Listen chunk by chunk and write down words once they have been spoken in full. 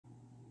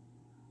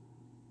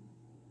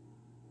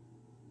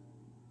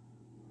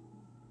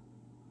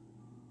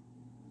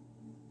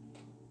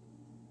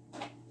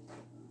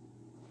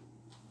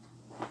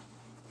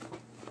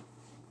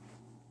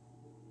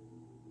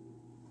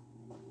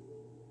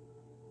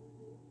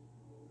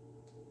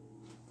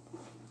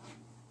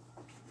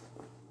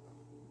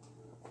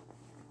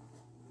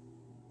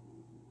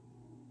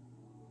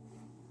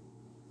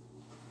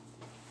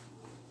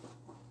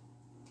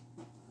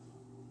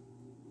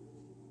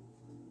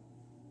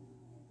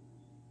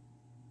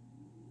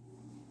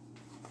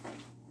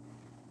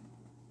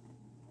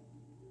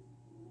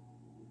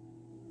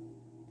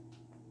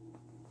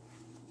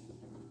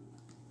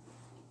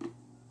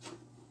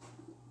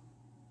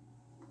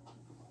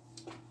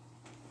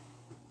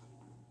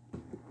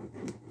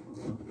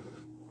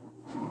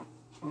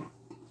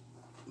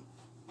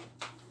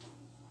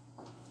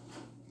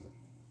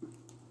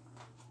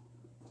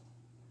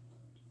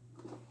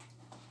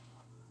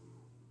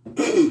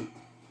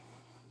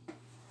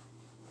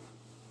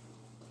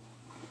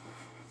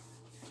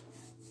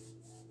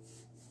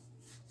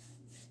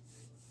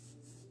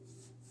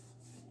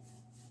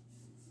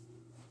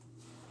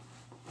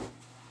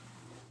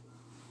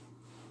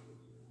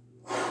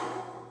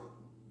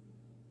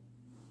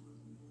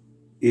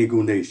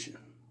Eagle Nation,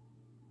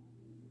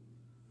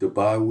 the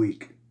bye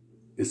week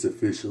is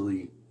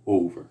officially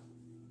over.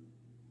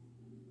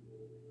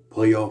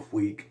 Playoff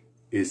week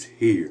is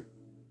here.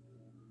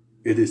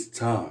 It is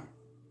time.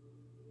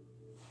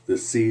 The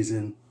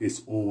season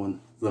is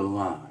on the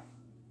line.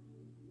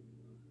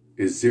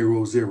 It's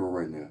 0-0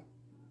 right now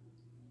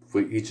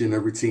for each and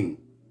every team.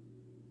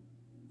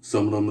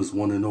 Some of them is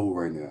 1-0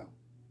 right now.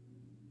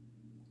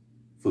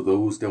 For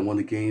those that won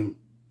the game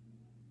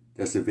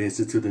that's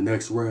advancing to the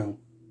next round,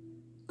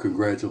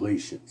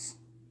 congratulations.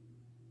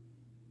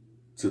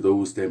 To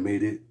those that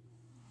made it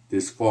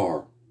this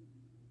far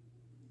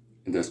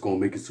and that's going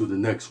to make it to the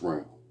next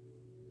round.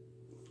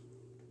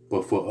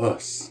 But for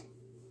us,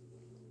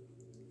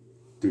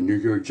 the New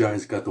York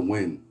Giants got the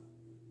win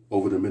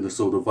over the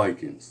Minnesota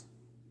Vikings.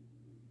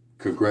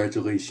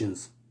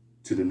 Congratulations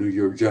to the New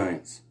York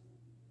Giants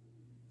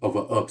of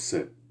an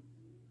upset.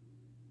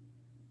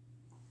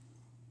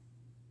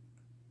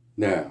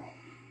 Now,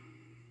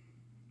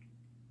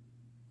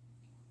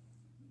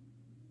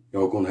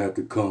 y'all gonna have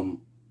to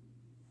come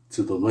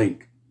to the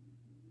link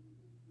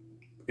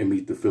and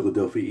meet the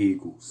Philadelphia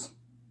Eagles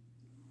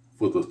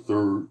for the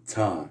third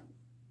time.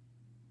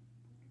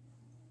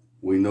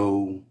 We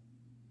know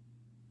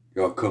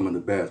y'all coming to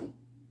battle.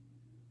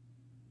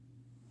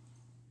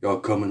 Y'all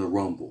coming to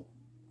rumble.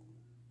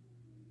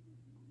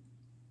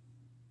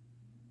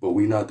 But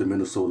we not the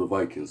Minnesota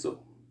Vikings though.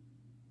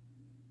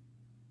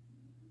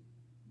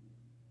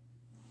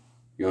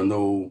 Y'all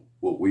know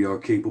what we are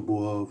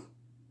capable of,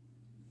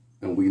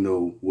 and we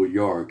know what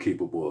y'all are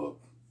capable of.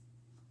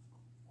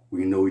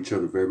 We know each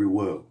other very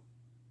well.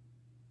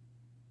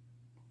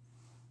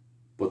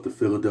 But the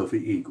Philadelphia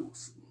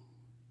Eagles,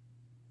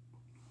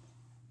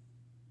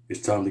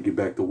 it's time to get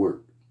back to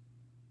work.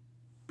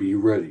 Be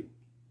ready.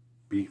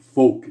 Be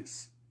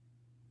focused.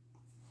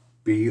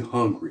 Be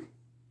hungry.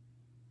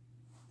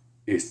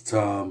 It's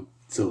time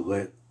to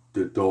let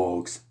the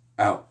dogs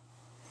out.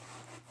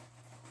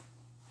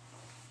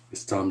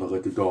 It's time to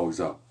let the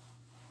dogs out.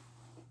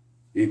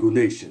 Eagle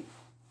Nation,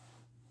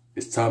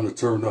 it's time to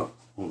turn up.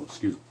 Hold on,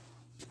 excuse me.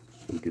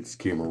 Let me get this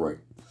camera right.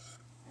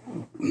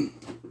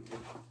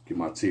 Get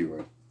my tea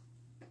right.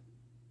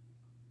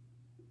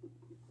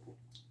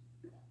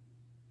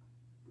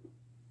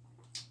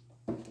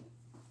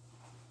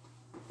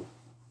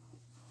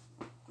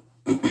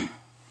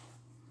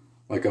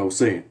 Like I was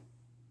saying,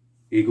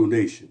 Eagle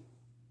Nation,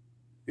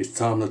 it's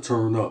time to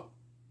turn up.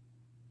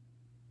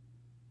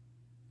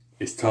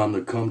 It's time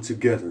to come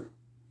together,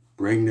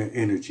 bring the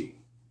energy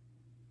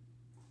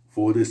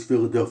for this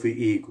Philadelphia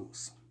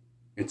Eagles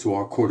and to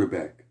our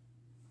quarterback,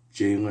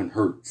 Jalen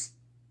Hurts.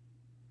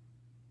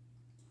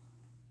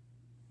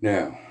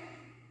 Now,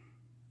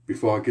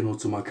 before I get on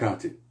to my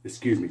content,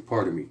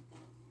 pardon me.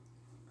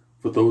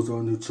 For those who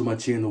are new to my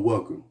channel,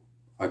 welcome.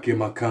 I get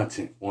my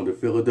content on the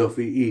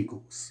Philadelphia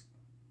Eagles,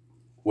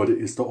 whether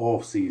it's the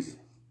off season,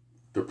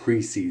 the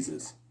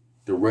preseasons,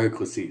 the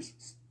regular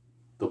seasons,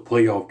 the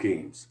playoff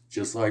games,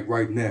 just like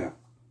right now.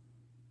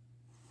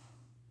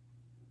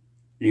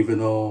 Even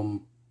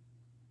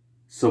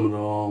some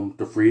of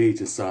the free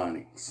agent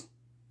signings,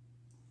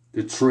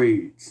 the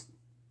trades,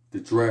 the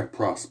draft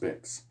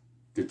prospects,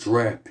 the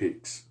draft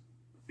picks,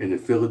 and the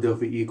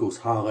Philadelphia Eagles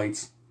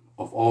highlights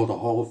of all the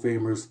Hall of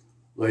Famers,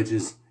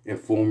 legends, and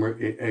former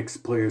and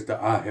ex-players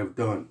that I have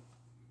done.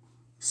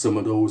 Some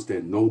of those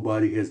that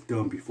nobody has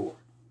done before.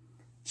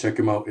 Check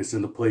them out. It's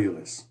in the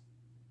playlist.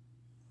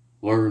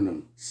 Learn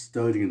them,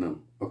 study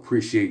them,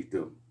 appreciate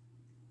them.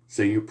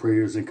 Send your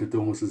prayers and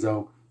condolences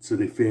out to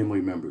their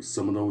family members,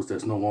 some of those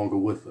that's no longer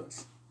with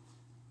us.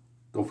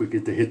 Don't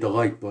forget to hit the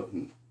like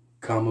button,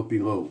 comment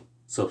below,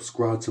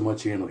 subscribe to my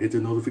channel, hit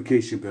the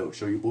notification bell,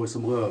 show your boy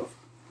some love,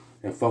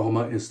 and follow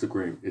my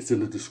Instagram. It's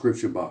in the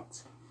description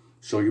box.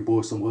 Show your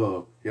boy some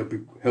love.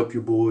 Help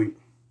your boy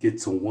get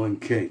to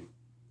 1K.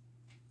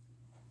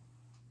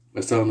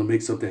 It's time to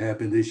make something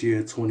happen this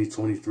year,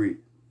 2023.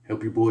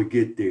 Help your boy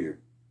get there.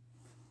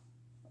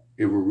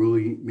 It will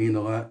really mean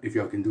a lot if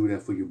y'all can do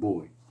that for your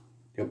boy.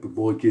 Help your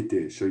boy get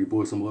there. Show your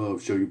boy some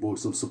love. Show your boy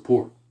some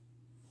support.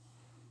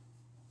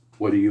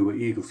 Whether you're an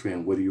Eagles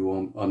fan, whether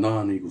you're a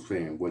non-Eagles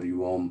fan, whether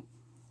you're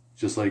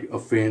just like a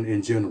fan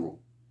in general,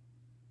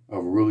 I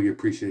would really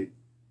appreciate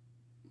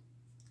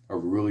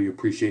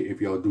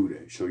if y'all do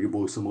that. Show your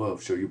boy some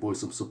love. Show your boy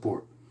some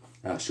support.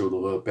 I'll show the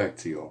love back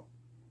to y'all.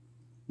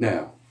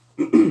 Now,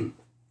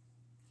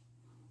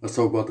 let's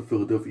talk about the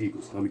Philadelphia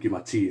Eagles. Let me get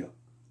my tea up.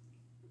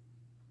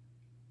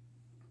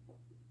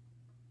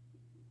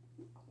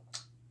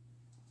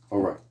 All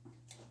right,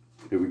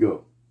 here we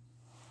go.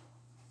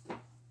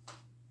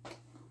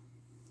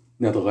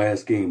 Now, the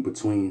last game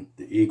between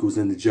the Eagles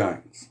and the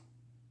Giants,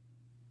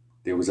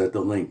 they was at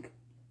the link.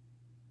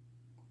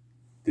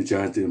 The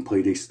Giants didn't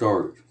play their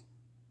starters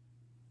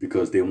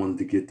because they wanted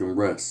to get them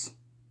rest.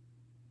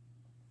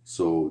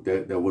 So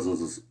that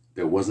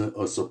wasn't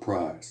a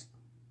surprise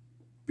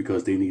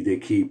because they need their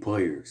key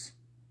players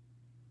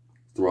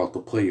throughout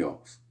the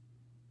playoffs.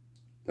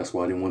 That's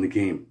why they won the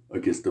game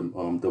against the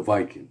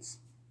Vikings.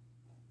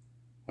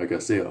 Like I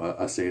said,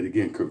 I say it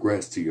again,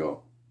 congrats to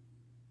y'all.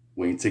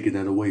 We ain't taking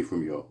that away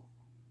from y'all.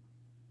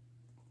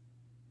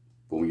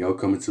 But when y'all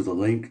come into the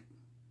link,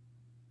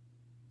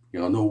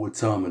 y'all know what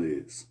time it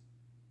is.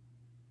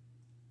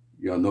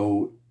 Y'all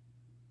know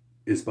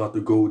it's about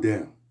to go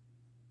down.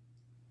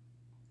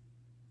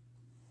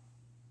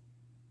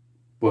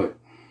 But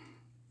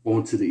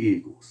on to the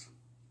Eagles.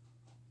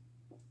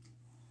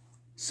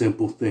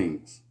 Simple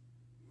things.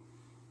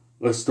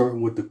 Let's start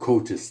with the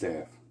coaching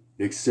staff.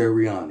 Nick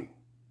Sirianni.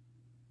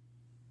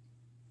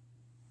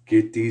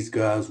 Get these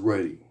guys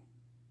ready.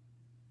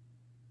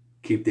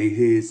 Keep their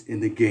heads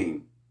in the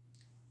game.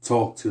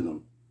 Talk to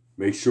them.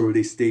 Make sure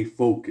they stay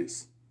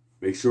focused.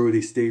 Make sure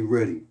they stay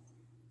ready.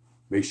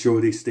 Make sure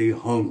they stay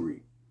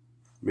hungry.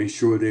 Make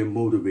sure they're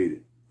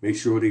motivated. Make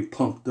sure they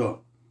pumped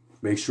up.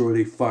 Make sure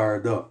they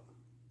fired up.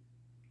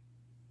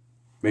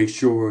 Make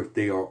sure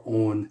they are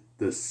on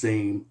the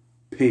same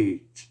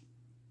page.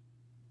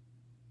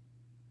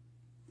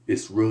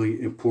 It's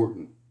really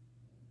important.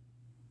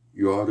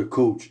 You are the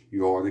coach.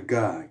 You are the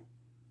guy.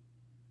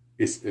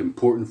 It's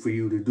important for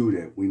you to do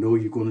that. We know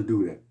you're going to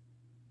do that.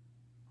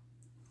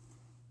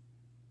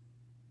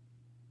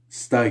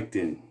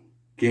 Steichen,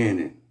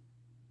 Gannon,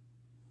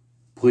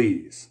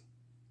 please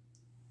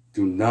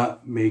do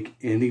not make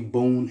any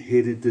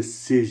boneheaded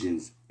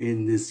decisions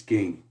in this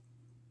game.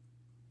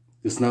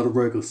 It's not a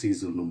regular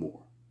season no more.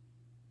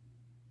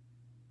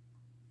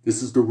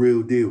 This is the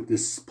real deal.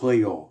 This is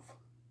playoff.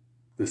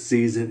 The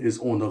season is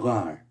on the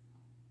line.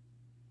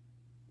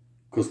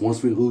 Because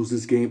once we lose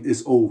this game,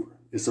 it's over.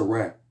 It's a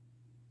wrap.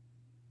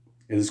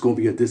 And it's going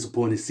to be a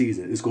disappointing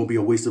season. It's going to be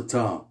a waste of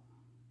time.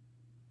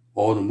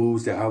 All the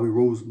moves that Howie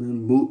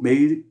Roseman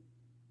made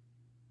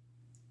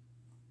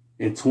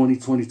in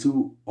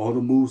 2022, all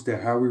the moves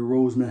that Howie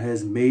Roseman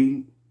has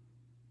made,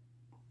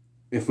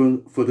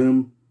 and for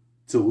them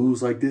to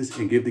lose like this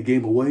and give the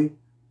game away,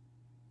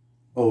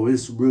 oh,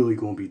 it's really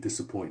going to be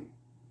disappointing.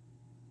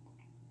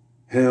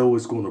 Hell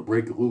is going to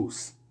break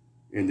loose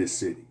in this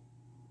city.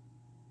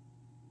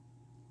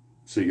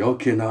 So y'all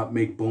cannot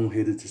make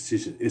boneheaded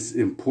decisions. It's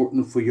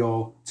important for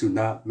y'all to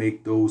not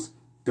make those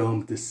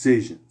dumb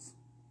decisions.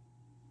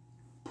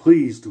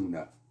 Please do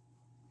not.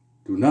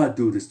 Do not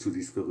do this to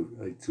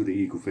the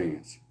Eagle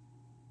fans.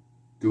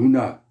 Do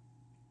not.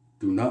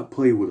 Do not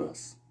play with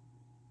us.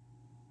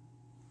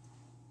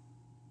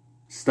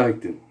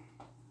 Steichen.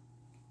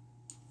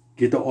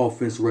 Get the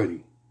offense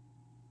ready.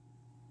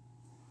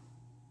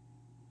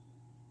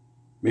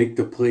 Make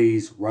the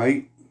plays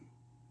right.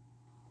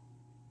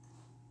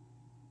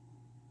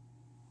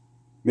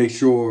 Make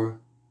sure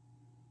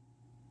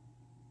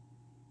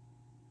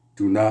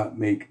do not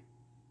make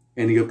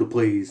any of the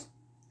plays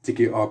to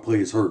get our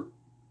players hurt.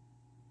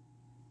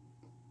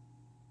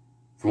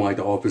 From like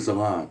the offensive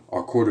line,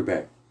 our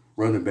quarterback,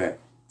 running back,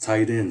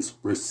 tight ends,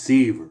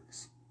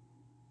 receivers.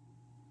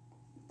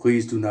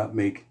 Please do not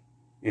make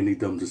any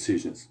dumb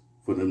decisions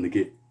for them to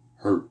get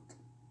hurt.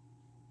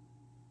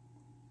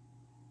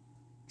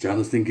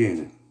 Jonathan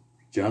Gannon,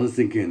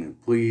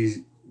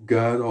 please,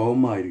 God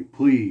Almighty,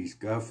 please,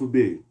 God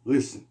forbid,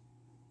 listen.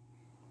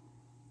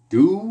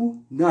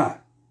 Do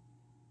not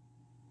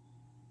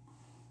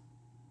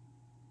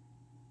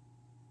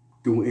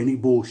do any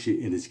bullshit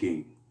in this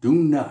game. Do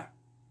not.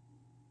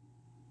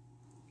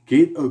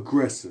 Get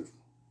aggressive.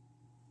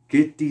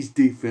 Get these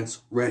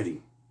defense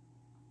ready.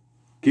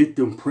 Get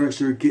them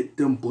pressure, get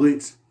them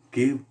blitz.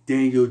 Give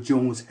Daniel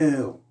Jones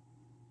hell.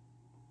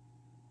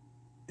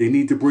 They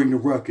need to bring the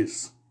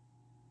ruckus.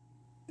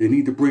 They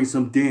need to bring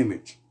some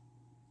damage.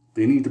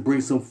 They need to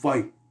bring some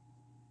fight.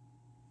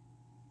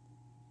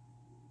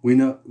 We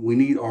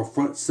need our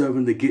front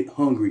seven to get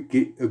hungry,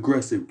 get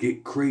aggressive,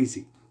 get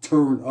crazy,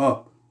 turn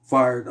up,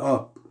 fired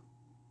up,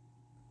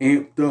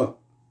 amped up.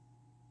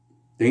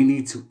 They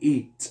need to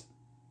eat.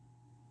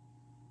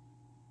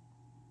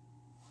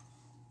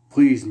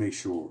 Please make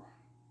sure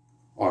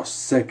our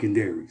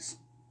secondaries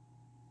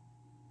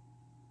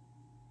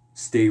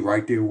stay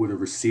right there where the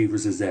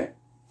receivers is at.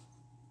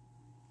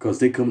 Because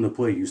they come to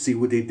play. You see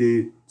what they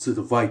did to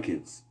the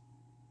Vikings.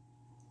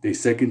 They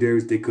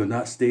secondaries, they could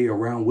not stay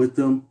around with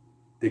them.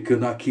 They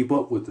could not keep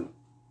up with them.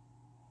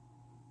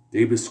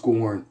 They've been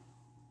scoring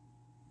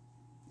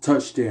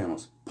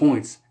touchdowns,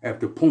 points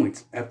after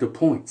points after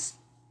points.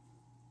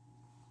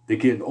 They're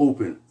getting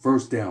open.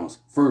 First downs,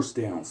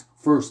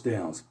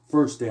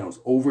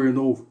 over and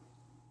over.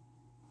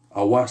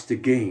 I watched the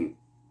game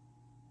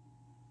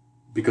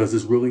because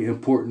it's really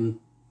important.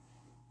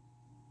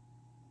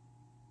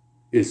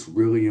 It's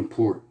really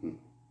important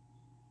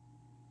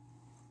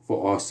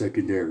for our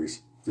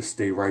secondaries to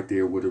stay right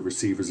there where the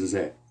receivers is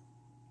at.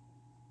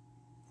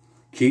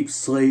 Keep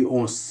Slay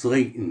on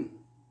Slayton.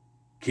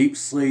 Keep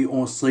Slay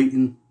on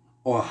Slayton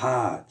or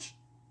Hodge.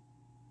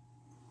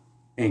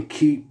 And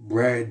keep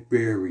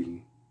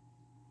Bradbury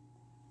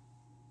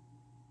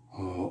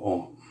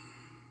on.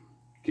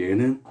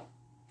 Gannon,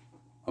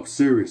 I'm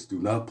serious. Do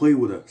not play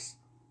with us.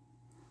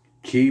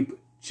 Keep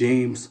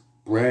James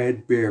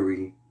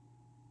Bradbury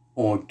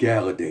on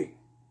Galladay.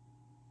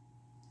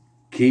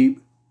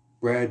 Keep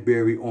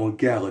Bradbury on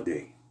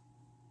Galladay.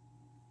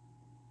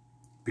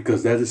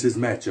 Because that is his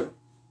matchup.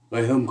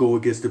 Let him go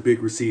against the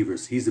big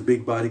receivers. He's a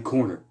big body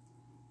corner.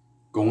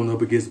 Going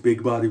up against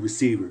big body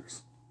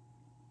receivers.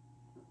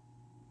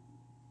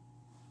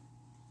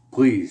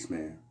 Please,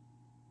 man.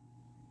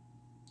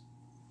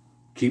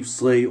 Keep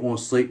Slay on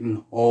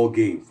Slayton all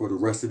game for the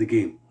rest of the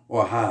game.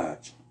 Or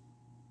Hodge.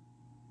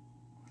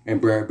 And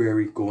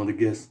Bradbury going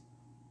against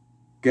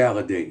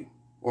Galladay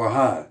or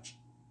Hodge.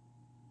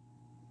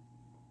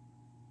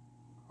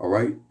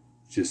 Alright?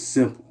 Just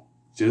simple.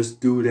 Just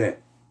do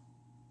that.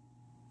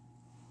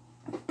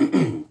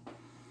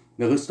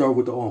 Now let's start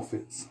with the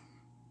offense.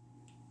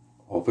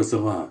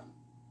 Offensive line.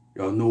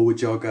 Y'all know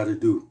what y'all got to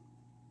do.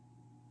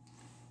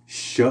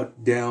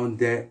 Shut down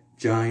that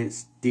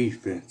Giants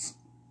defense.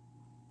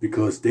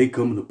 Because they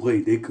coming to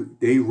play.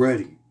 They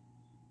ready.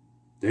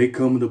 They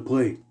coming to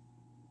play.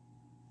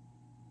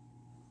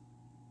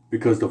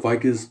 Because the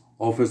Vikings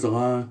offensive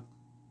line,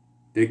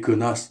 they could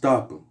not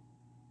stop them.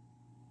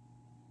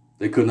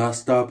 They could not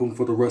stop them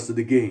for the rest of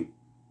the game.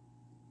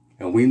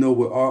 And we know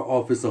what our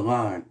offensive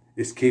line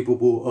is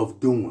capable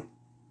of doing.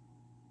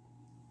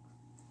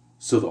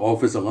 So the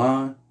offensive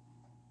line,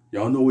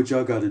 y'all know what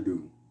y'all got to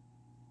do.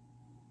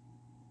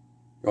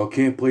 Y'all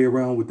can't play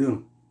around with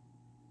them.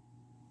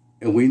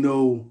 And we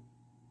know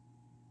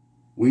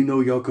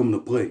y'all coming to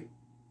play.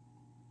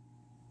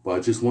 But I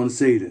just want to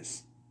say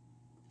this.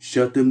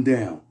 Shut them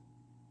down.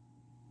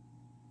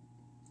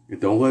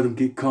 And don't let them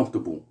get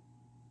comfortable.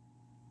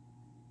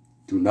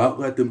 Do not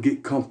let them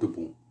get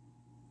comfortable.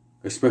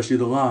 Especially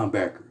the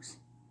linebackers.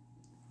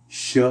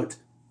 Shut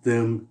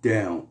them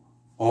down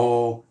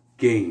all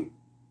game.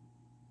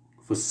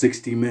 For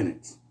 60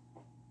 minutes.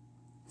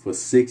 For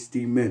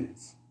 60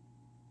 minutes.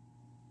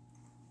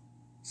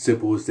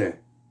 Simple as that.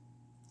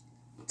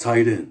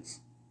 Tight ends.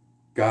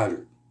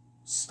 Goddard.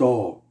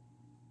 Stahl.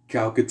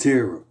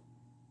 Calcaterra.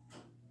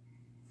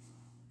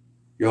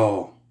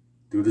 Y'all,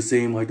 do the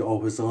same like the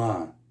offensive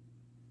line.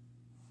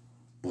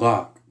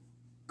 Block.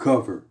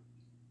 Cover.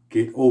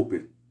 Get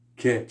open.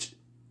 Catch.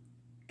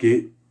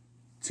 Get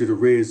to the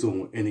red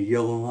zone and the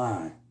yellow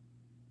line.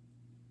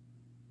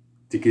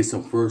 To get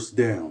some first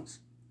downs.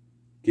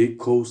 Get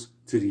close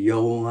to the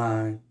yellow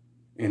line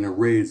and the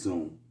red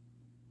zone.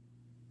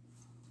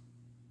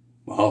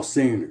 Miles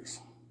Sanders.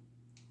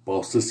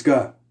 Boston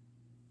Scott.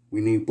 We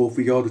need both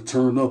of y'all to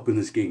turn up in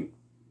this game.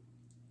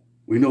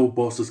 We know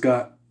Boston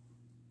Scott,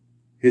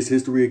 his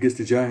history against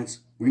the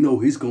Giants, we know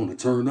he's going to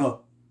turn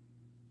up.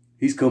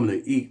 He's coming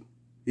to eat.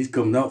 He's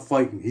coming out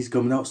fighting. He's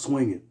coming out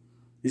swinging.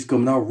 He's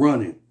coming out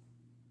running.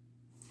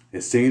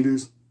 And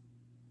Sanders,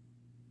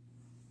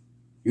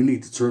 you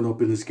need to turn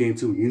up in this game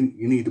too.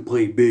 You need to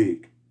play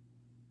big.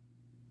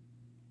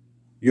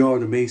 You are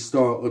the main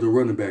star of the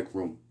running back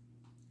room.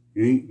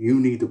 You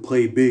need to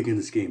play big in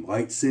this game.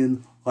 Lights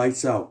in,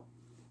 lights out.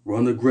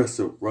 Run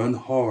aggressive. Run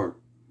hard.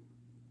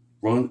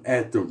 Run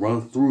at them.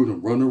 Run through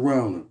them. Run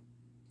around them.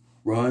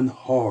 Run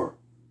hard.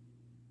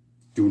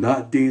 Do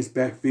not dance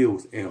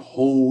backfields and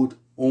hold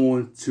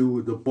on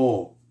to the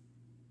ball.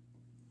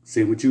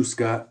 Same with you,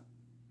 Scott.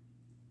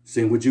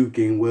 Same with you,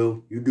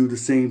 Gainwell. You do the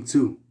same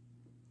too.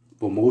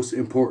 But most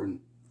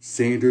important,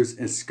 Sanders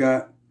and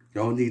Scott,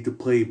 y'all need to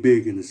play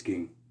big in this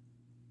game.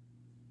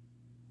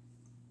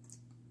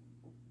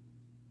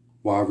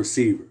 Wide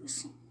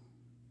receivers.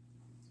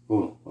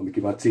 Hold on, let me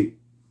get my tea.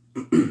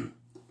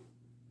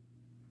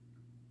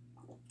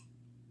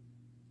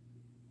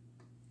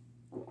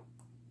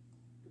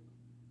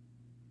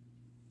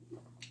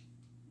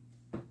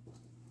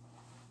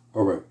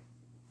 All right.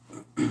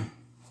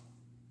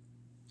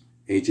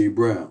 A.J.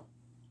 Brown,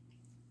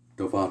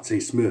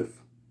 Devontae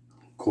Smith,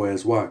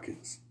 Quez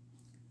Watkins,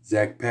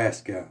 Zach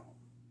Pascal.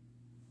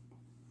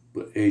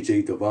 But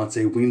A.J.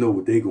 Devontae, we know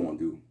what they going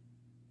to do.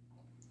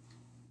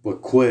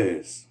 But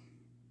Quez,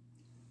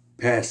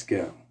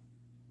 Pascal,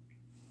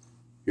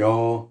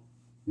 y'all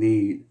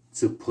need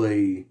to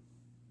play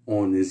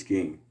on this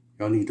game.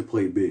 Y'all need to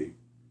play big.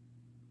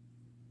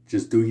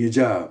 Just do your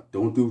job.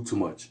 Don't do too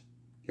much.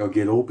 Y'all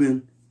get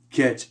open,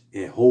 catch,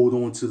 and hold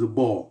on to the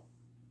ball.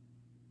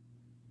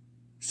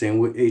 Same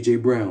with A.J.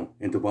 Brown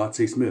and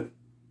Devontae Smith.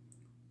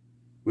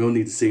 We don't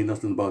need to say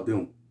nothing about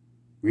them.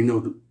 We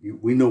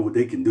know what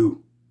they can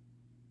do.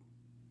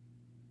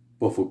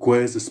 But for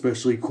Quez,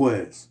 especially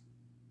Quez,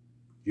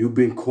 you've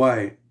been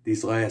quiet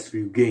these last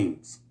few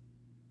games.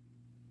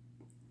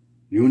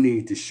 You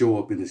need to show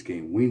up in this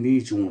game. We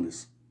need you on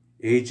this.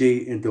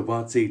 AJ and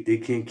Devontae, they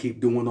can't keep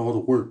doing all the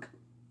work.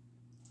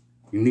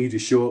 You need to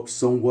show up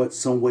somewhat,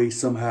 some way,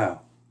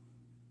 somehow.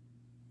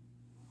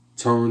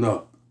 Turn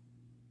up.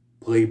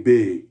 Play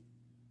big.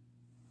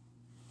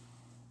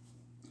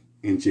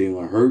 And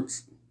Jalen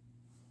Hurts,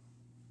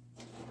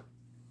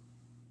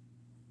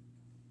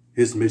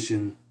 his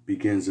mission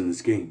begins in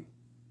this game.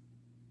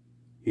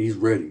 He's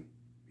ready.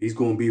 He's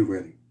going to be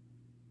ready.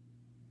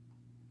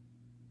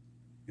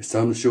 It's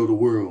time to show the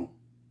world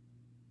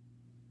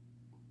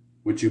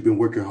what you've been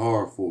working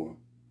hard for.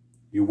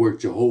 You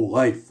worked your whole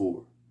life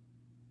for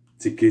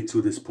to get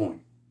to this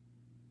point.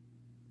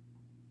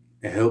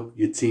 And help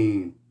your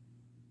team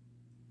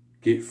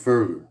get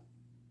further.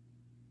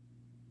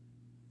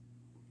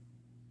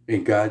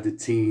 and guide the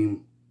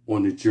team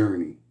on the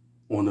journey,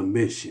 on the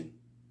mission.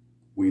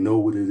 We know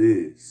what it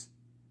is.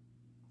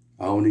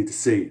 I don't need to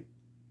say it,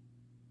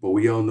 but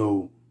we all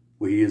know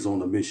what he is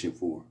on a mission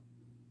for.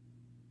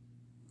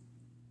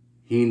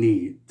 He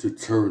needs to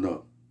turn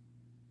up,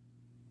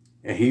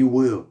 and he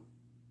will.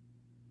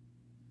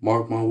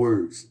 Mark my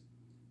words.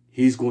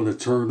 He's going to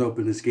turn up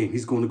in this game.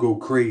 He's going to go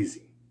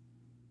crazy.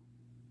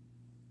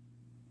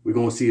 We're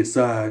going to see a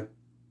side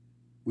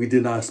we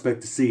did not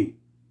expect to see.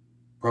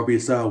 Probably a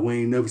side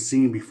we ain't never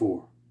seen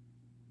before.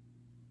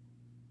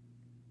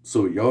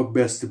 So y'all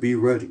best to be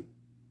ready.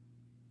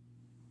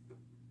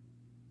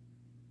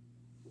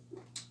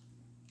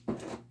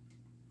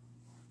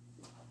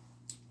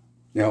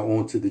 Now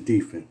on to the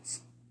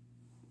defense.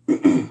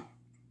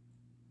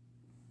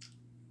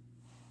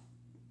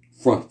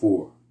 Front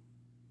four.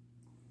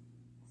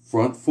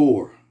 Front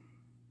four.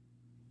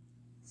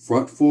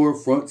 Front four,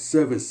 front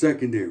seven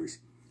secondaries.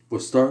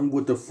 But starting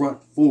with the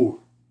front four.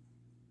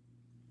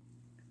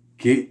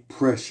 Get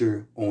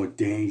pressure on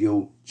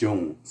Daniel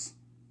Jones.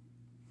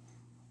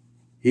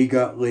 He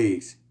got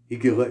legs. He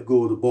can let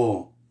go of the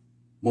ball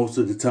most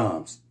of the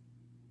times.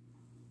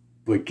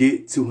 But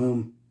get to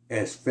him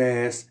as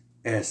fast,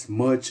 as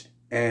much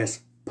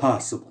as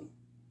possible.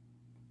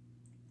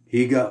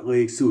 He got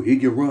legs too. He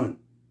can run.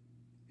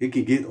 He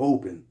can get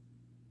open.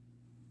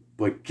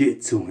 But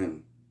get to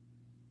him.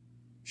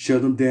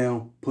 Shut him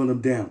down. Put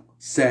him down.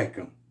 Sack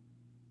him.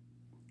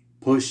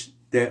 Push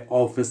that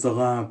offensive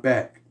line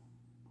back.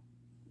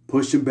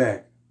 Push him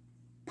back.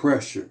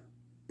 Pressure.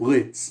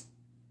 Blitz.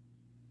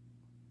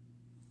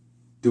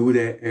 Do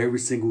that every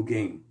single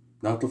game.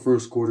 Not the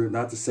first quarter,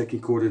 not the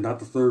second quarter, not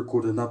the third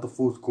quarter, not the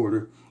fourth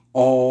quarter.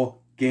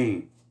 All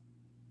game.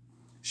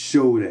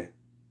 Show that.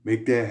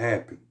 Make that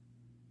happen.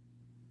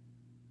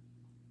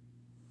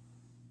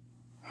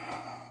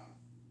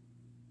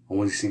 I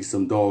want to see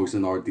some dogs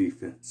in our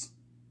defense.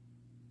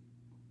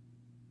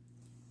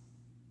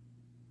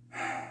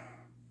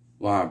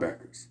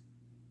 Linebackers.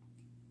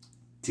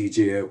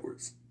 TJ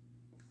Edwards.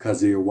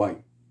 Kazir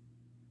White.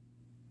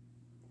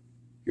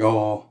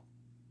 Y'all,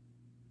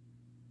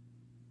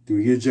 do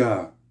your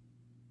job.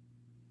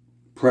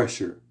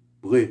 Pressure.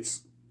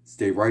 Blitz.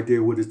 Stay right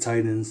there with the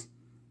tight ends.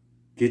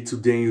 Get to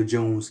Daniel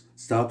Jones.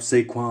 Stop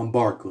Saquon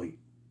Barkley.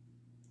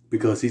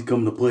 Because he's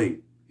coming to play.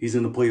 He's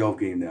in the playoff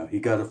game now. He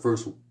got a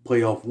first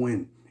playoff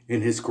win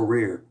in his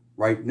career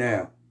right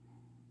now.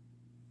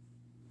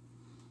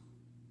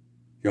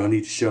 Y'all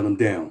need to shut him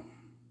down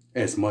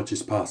as much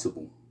as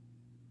possible.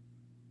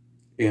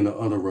 And the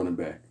other running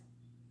back.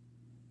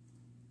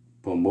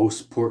 But most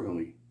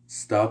importantly,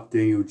 stop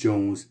Daniel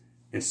Jones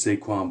and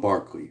Saquon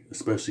Barkley,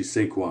 especially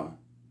Saquon.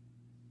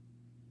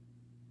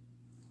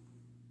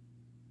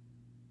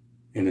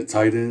 And the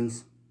tight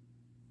ends,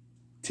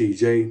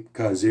 TJ,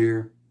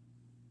 Kazir,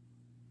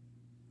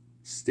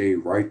 stay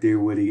right there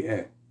where they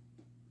at.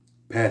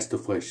 Pass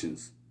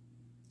deflections.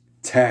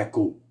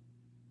 Tackle.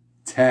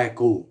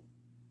 Tackle.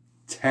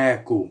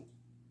 Tackle.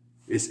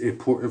 It's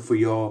important for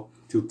y'all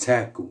to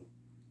tackle.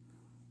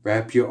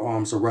 Wrap your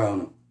arms around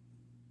them.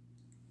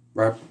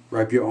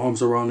 Wrap your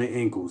arms around their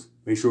ankles.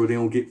 Make sure they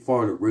don't get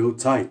farther. Real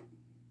tight.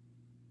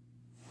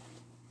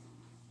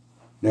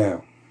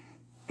 Now.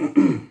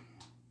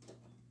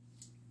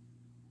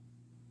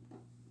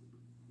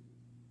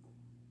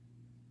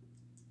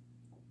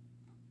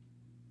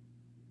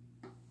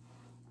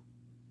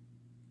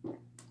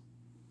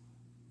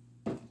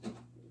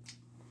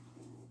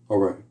 All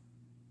right.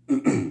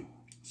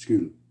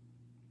 Excuse me.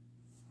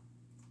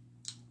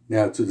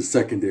 Now to the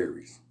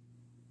secondaries.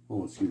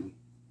 Oh, excuse me.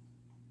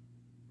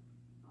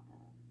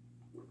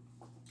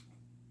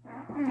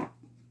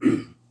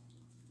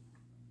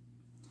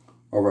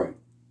 All right.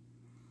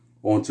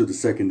 On to the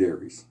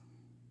secondaries.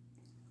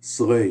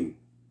 Slay,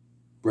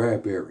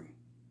 Bradbury,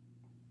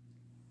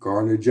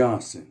 Gardner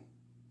Johnson,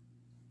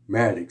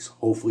 Maddox.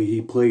 Hopefully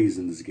he plays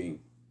in this game.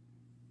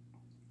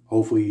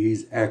 Hopefully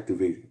he's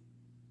activated.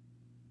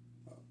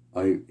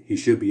 He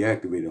should be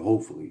activated,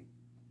 hopefully.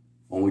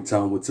 Only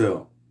time will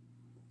tell.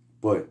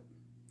 But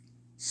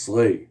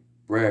Slay,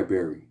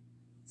 Bradbury,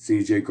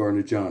 C.J.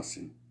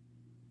 Gardner-Johnson,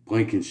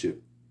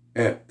 Blankenship,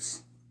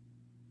 Epps.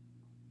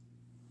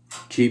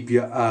 Keep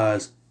your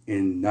eyes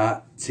and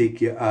not take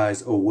your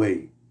eyes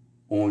away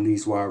on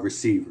these wide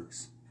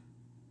receivers.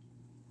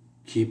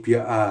 Keep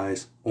your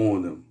eyes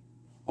on them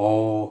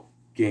all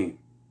game.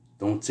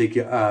 Don't take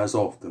your eyes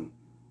off them.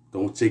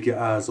 Don't take your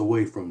eyes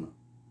away from them.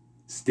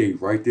 Stay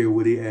right there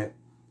where they at.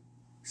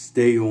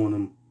 Stay on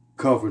them.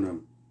 Cover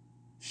them.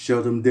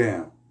 Shut them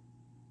down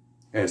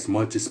as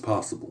much as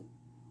possible.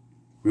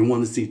 We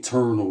want to see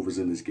turnovers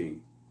in this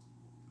game.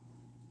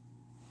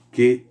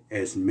 Get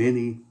as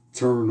many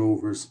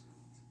turnovers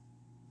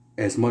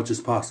as much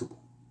as possible.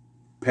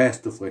 Pass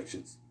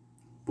deflections.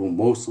 But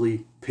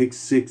mostly pick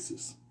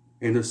sixes,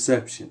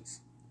 interceptions,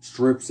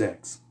 strip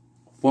sacks,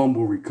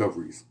 fumble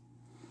recoveries.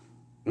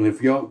 And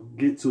if y'all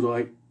get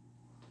to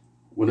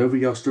whenever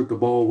y'all strip the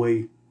ball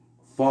away,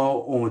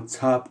 fall on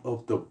top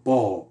of the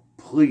ball,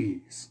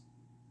 please.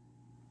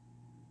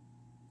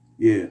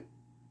 Yeah.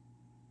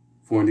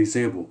 For an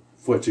example,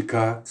 Fletcher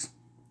Cox,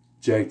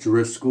 Jack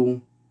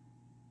Driscoll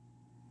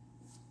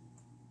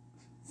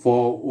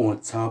fall on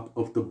top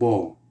of the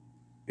ball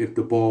if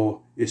the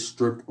ball is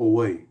stripped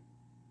away,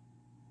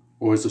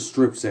 or it's a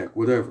strip sack,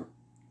 whatever.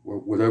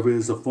 Whatever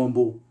is a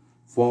fumble,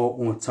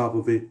 fall on top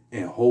of it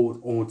and hold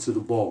on to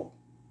the ball.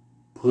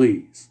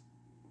 Please.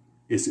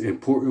 It's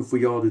important for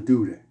y'all to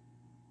do that.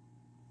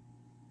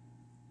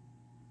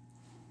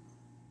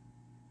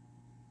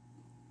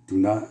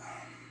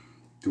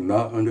 Do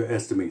not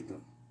underestimate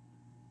them.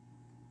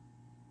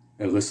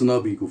 And listen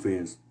up, Eagle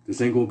fans.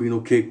 This ain't going to be no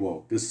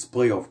cakewalk. This is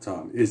playoff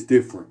time. It's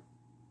different.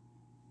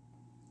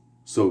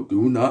 So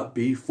do not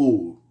be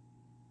fooled.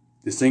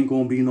 This ain't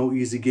going to be no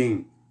easy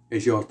game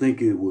as y'all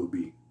think it will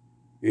be.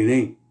 It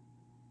ain't.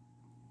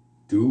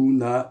 Do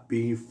not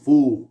be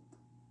fooled.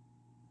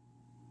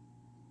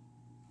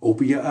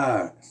 Open your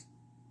eyes.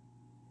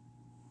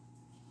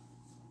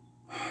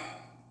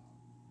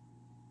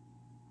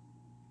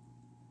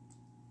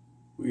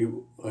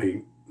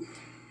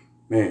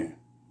 Man,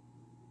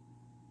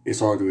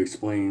 it's hard to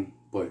explain,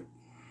 but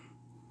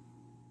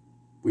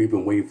we've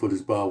been waiting for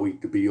this bye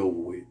week to be over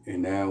with,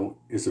 and now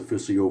it's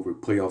officially over.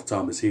 Playoff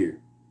time is here.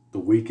 The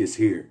week is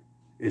here.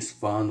 It's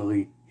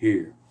finally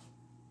here.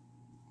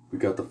 We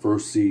got the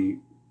first seed,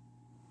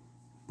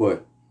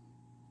 but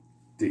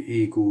the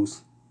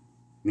Eagles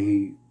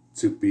need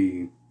to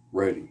be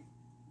ready.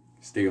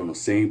 Stay on the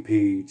same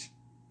page.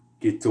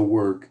 Get to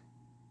work.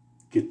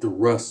 Get the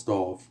rust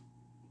off.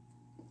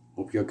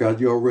 Hope y'all got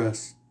your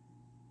rest.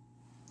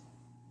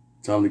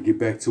 Time to get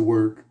back to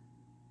work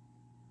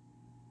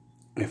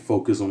and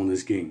focus on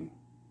this game.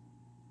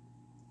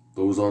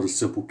 Those are the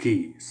simple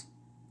keys.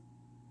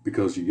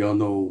 Because y'all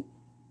know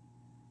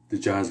the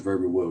Giants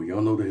very well.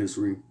 Y'all know the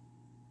history.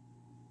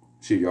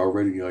 Shit, y'all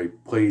already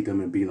played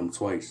them and beat them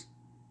twice.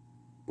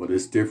 But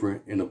it's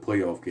different in a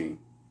playoff game.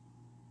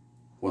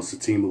 Once the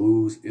team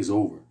loses, it's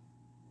over.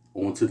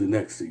 On to the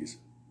next season.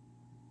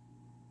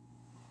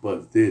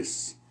 But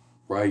this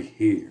right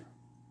here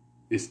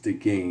is the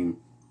game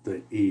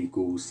the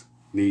Eagles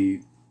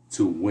need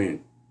to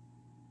win.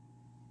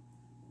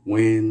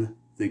 Win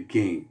the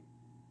game.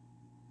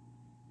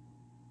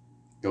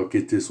 Y'all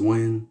get this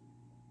win,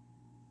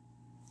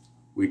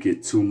 we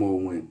get 2 more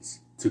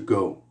wins to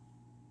go.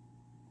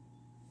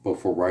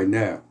 But for right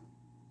now,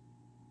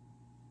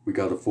 we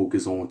got to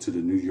focus on to the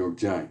New York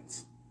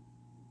Giants.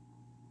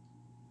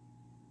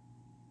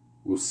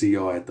 We'll see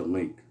y'all at the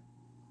link.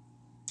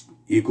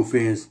 Eagle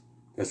fans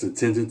that's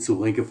attending to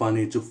Lincoln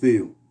Financial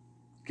Field,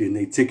 getting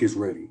their tickets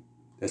ready,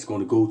 that's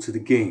going to go to the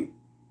game.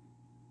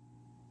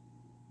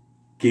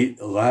 Get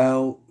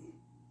loud,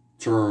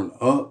 turn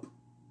up,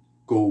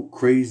 go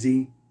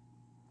crazy,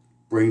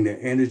 bring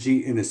the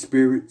energy and the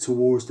spirit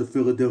towards the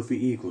Philadelphia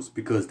Eagles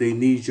because they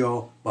need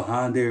y'all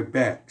behind their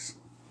backs.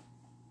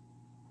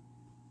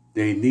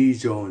 They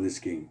need y'all in this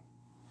game.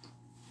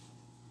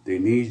 They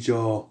need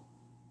y'all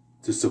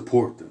to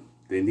support them.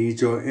 They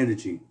need your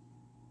energy.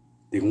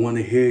 They want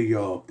to hear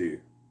y'all up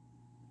there.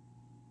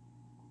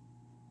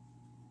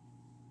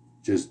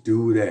 Just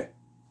do that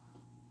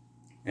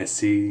and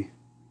see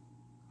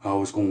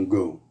how it's going to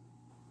go.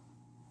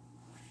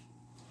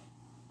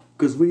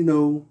 Because we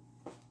know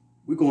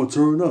we're going to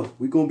turn up.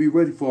 We're going to be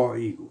ready for our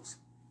Eagles.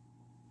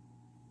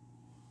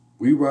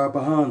 We ride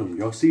behind them.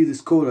 Y'all see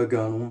this coat I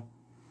got on?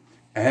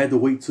 I had to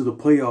wait till the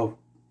playoff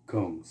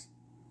comes.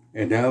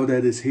 And now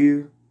that it's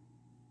here,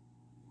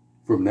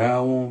 from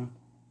now on,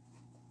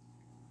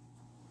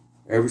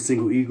 every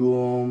single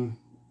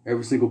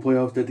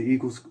playoff that the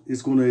Eagles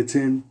is going to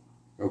attend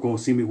are going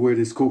to see me wear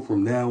this coat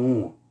from now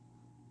on.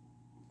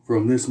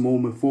 From this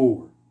moment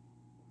forward.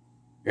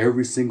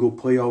 Every single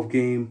playoff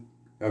game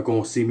are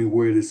going to see me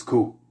wear this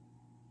coat.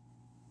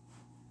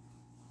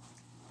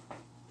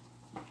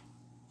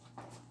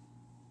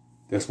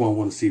 That's what I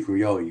want to see from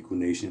y'all, Eagle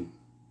Nation.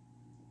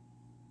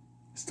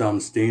 It's time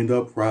to stand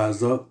up,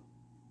 rise up,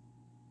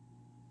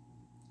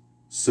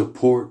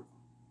 support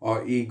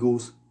our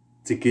Eagles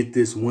to get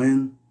this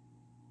win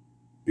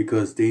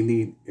because they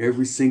need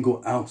every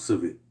single ounce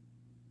of it.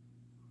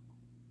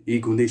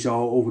 Eagle Nation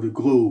all over the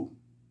globe,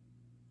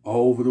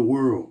 all over the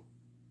world.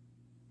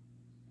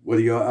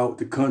 Whether y'all out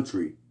the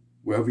country,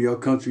 wherever y'all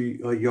country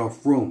y'all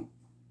from,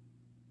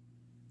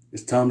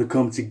 it's time to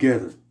come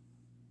together.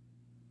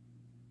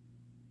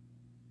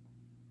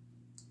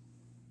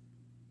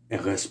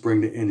 And let's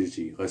bring the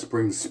energy. Let's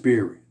bring the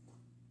spirit.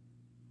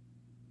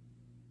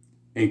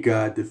 And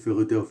guide the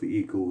Philadelphia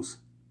Eagles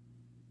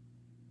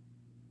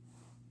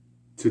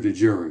to the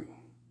journey.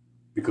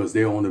 Because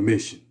they're on a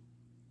mission.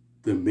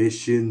 The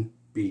mission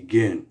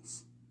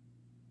begins.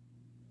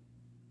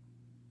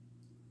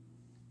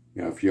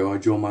 Now, if y'all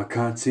enjoy my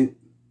content,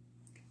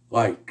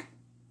 like,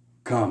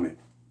 comment,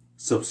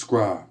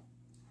 subscribe,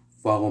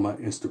 follow my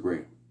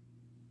Instagram.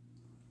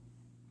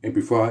 And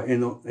before I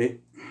end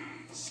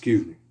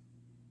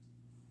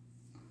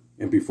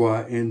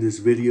this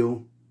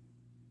video,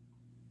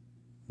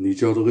 I need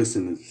y'all to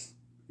listen to this.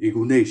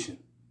 Eagle Nation.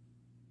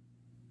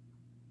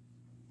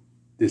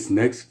 This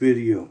next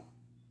video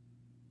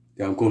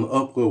that I'm going to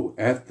upload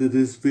after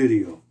this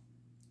video,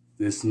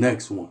 this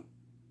next one.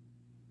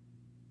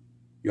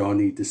 Y'all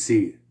need to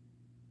see it.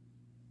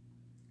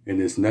 In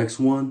this next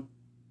one,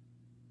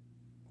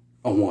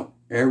 I want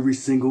every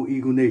single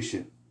Eagle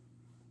Nation,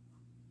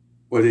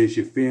 whether it's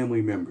your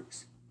family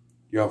members,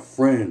 your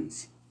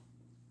friends,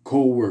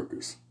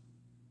 co-workers,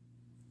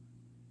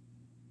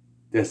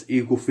 that's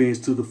Eagle fans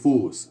to the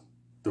fullest,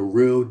 the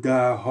real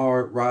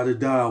die-hard,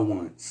 ride-or-die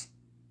ones.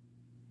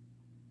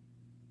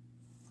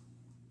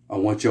 I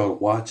want y'all to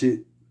watch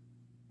it.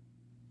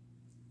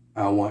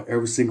 I want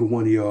every single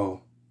one of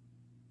y'all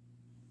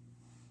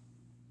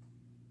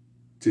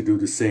to do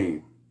the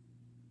same.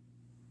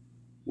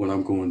 What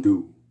I'm going to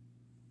do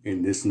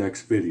in this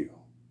next video.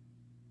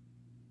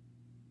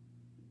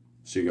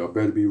 So y'all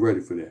better be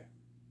ready for that.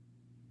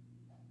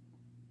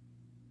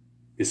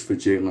 It's for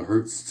Jalen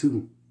Hurts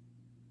too.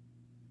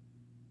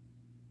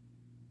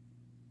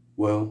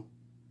 Well,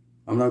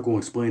 I'm not going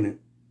to explain it.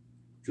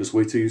 Just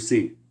wait till you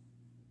see it.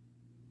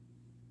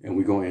 And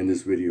we're going to end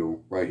this video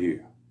right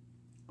here.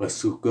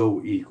 Let's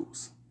go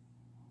Eagles.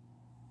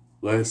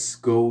 Let's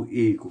go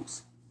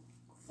Eagles.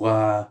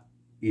 Fly,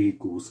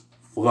 Eagles,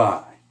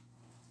 fly.